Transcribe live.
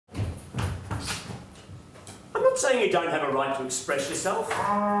saying you don't have a right to express yourself.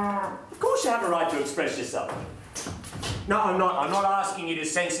 Of course you have a right to express yourself. No, I'm not. I'm not asking you to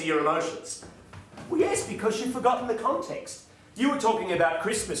censor your emotions. Well, yes, because you've forgotten the context. You were talking about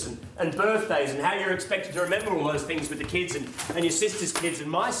Christmas and birthdays and how you're expected to remember all those things with the kids and your sister's kids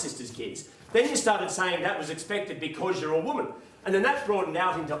and my sister's kids. Then you started saying that was expected because you're a woman. And then that broadened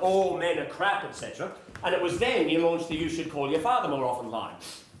out into all men are crap, etc. And it was then you launched the you should call your father more often line.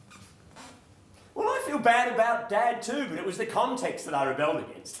 Well, I feel bad about Dad too, but it was the context that I rebelled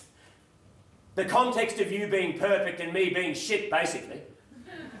against. The context of you being perfect and me being shit, basically.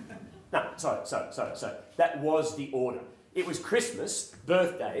 No, sorry. That was the order. It was Christmas,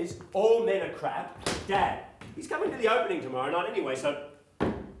 birthdays, all men are crap, Dad. He's coming to the opening tomorrow night anyway, so...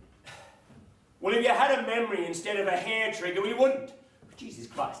 Well, if you had a memory instead of a hair trigger, we wouldn't. Jesus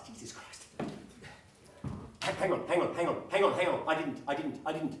Christ. Hang on. I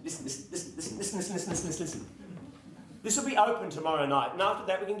didn't. Listen. This will be open tomorrow night, and after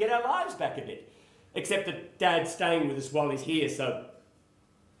that we can get our lives back a bit. Except that Dad's staying with us while he's here, so...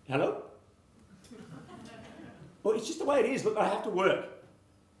 Hello? Well, it's just the way it is. Look, I have to work.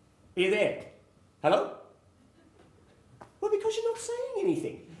 Are you there? Hello? Well, because you're not saying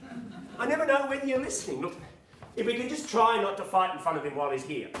anything. I never know whether you're listening. Look, if we can just try not to fight in front of him while he's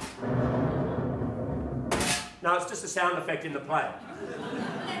here. No, it's just a sound effect in the play.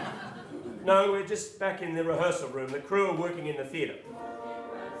 No, we're just back in the rehearsal room. The crew are working in the theatre.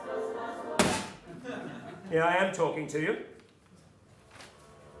 Yeah, I am talking to you.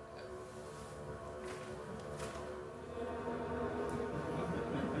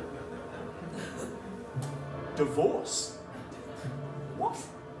 Divorce? What?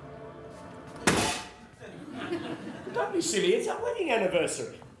 Don't be silly, it's our wedding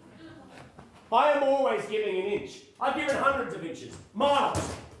anniversary. I am always giving an inch. I've given hundreds of inches,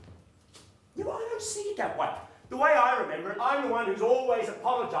 miles. Yeah, well, I don't see it that way. The way I remember it, I'm the one who's always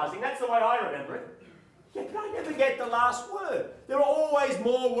apologising. That's the way I remember it. Yeah, but I never get the last word. There are always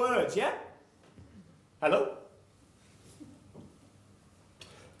more words, yeah? Hello?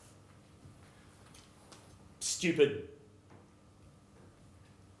 Stupid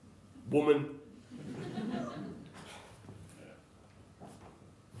woman.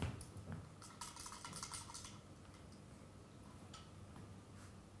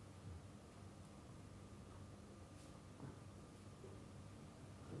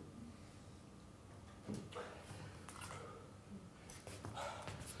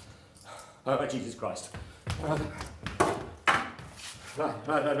 Oh, Jesus Christ. Right.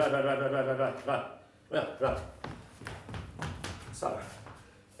 So,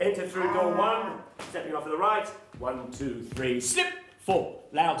 enter through door 1, stepping off to the right. 1, 2, 3, slip. 4,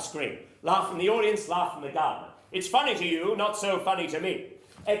 loud scream. Laugh from the audience, laugh from the gardener. It's funny to you, not so funny to me.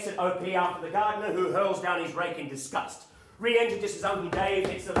 Exit OP after the gardener, who hurls down his rake in disgust. Re-enter just as Uncle Dave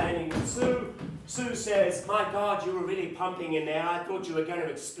hits the landing with Sue. Sue says, my God, you were really pumping in there. I thought you were going to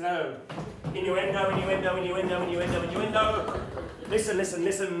explode. Innuendo.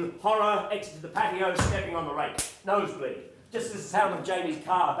 Listen. Horror, exit to the patio, stepping on the rake. Nosebleed. Just as the sound of Jamie's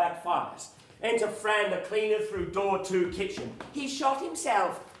car backfires. Enter Fran the cleaner through door 2 kitchen. He shot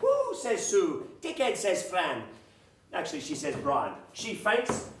himself. Woo, says Sue. Dickhead, says Fran. Actually, she says Brian. She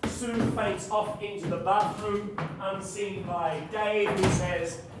faints. Sue faints off into the bathroom, unseen by Dave, who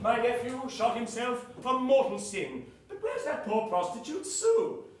says, my nephew shot himself, a mortal sin. But where's that poor prostitute,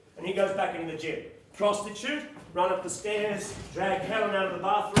 Sue? And he goes back into the gym. Prostitute, run up the stairs, drag Helen out of the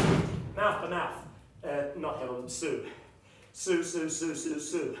bathroom, mouth to mouth. Not Helen, Sue.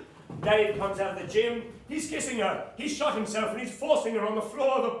 Sue. Dave comes out of the gym, he's kissing her. He shot himself and he's forcing her on the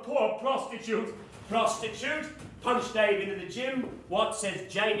floor, the poor prostitute. Prostitute, punch Dave into the gym. What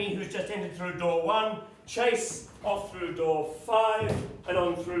says Jamie, who's just entered through door 1. Chase off through door 5 and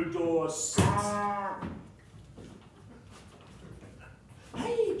on through door 6.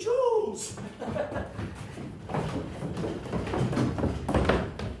 Hey, Jules!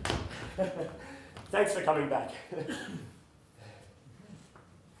 Thanks for coming back.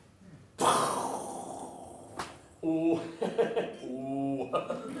 Ooh.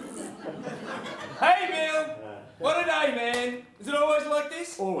 Hey, Bill! What a day, man! Is it always like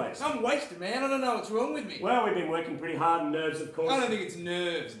this? Always. I'm wasted, man. I don't know what's wrong with me. Well, we've been working pretty hard on nerves, of course. I don't think it's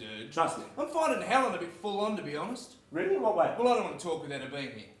nerves, dude. Trust me. I'm finding Helen a bit full on, to be honest. Really? In what way? Well, I don't want to talk without her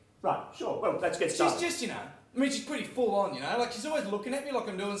being here. Right, sure. Well, let's get started. She's just, I mean, she's pretty full on, Like, she's always looking at me like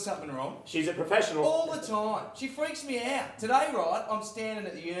I'm doing something wrong. She's a professional. All the time. She freaks me out. Today, right, I'm standing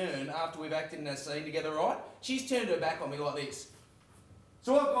at the urn after we've acted in a scene together, right? She's turned her back on me like this.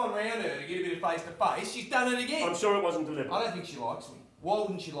 So I've gone round her to get a bit of face to face. She's done it again. I'm sure it wasn't deliberate. I don't think she likes me. Why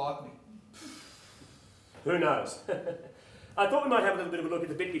wouldn't she like me? Who knows? I thought we might have a little bit of a look at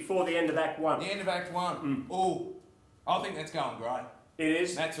the bit before the end of Act 1. The end of Act 1? Oh, I think that's going great. It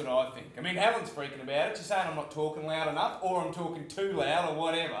is? That's what I think. I mean, Helen's freaking about it. She's saying I'm not talking loud enough, or I'm talking too loud, or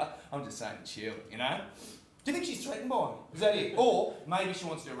whatever. I'm just saying chill, you know? Do you think she's threatened by me? Is that it? Or maybe she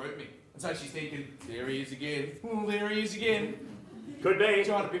wants to root me. And so she's thinking, there he is again. Oh, there he is again. Could be.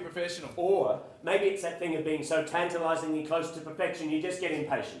 Trying to be professional. Or maybe it's that thing of being so tantalisingly close to perfection you just get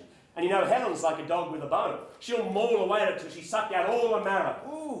impatient. And you know, Helen's like a dog with a bone. She'll maul away at it till she's sucked out all the marrow.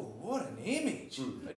 Oh, what an image.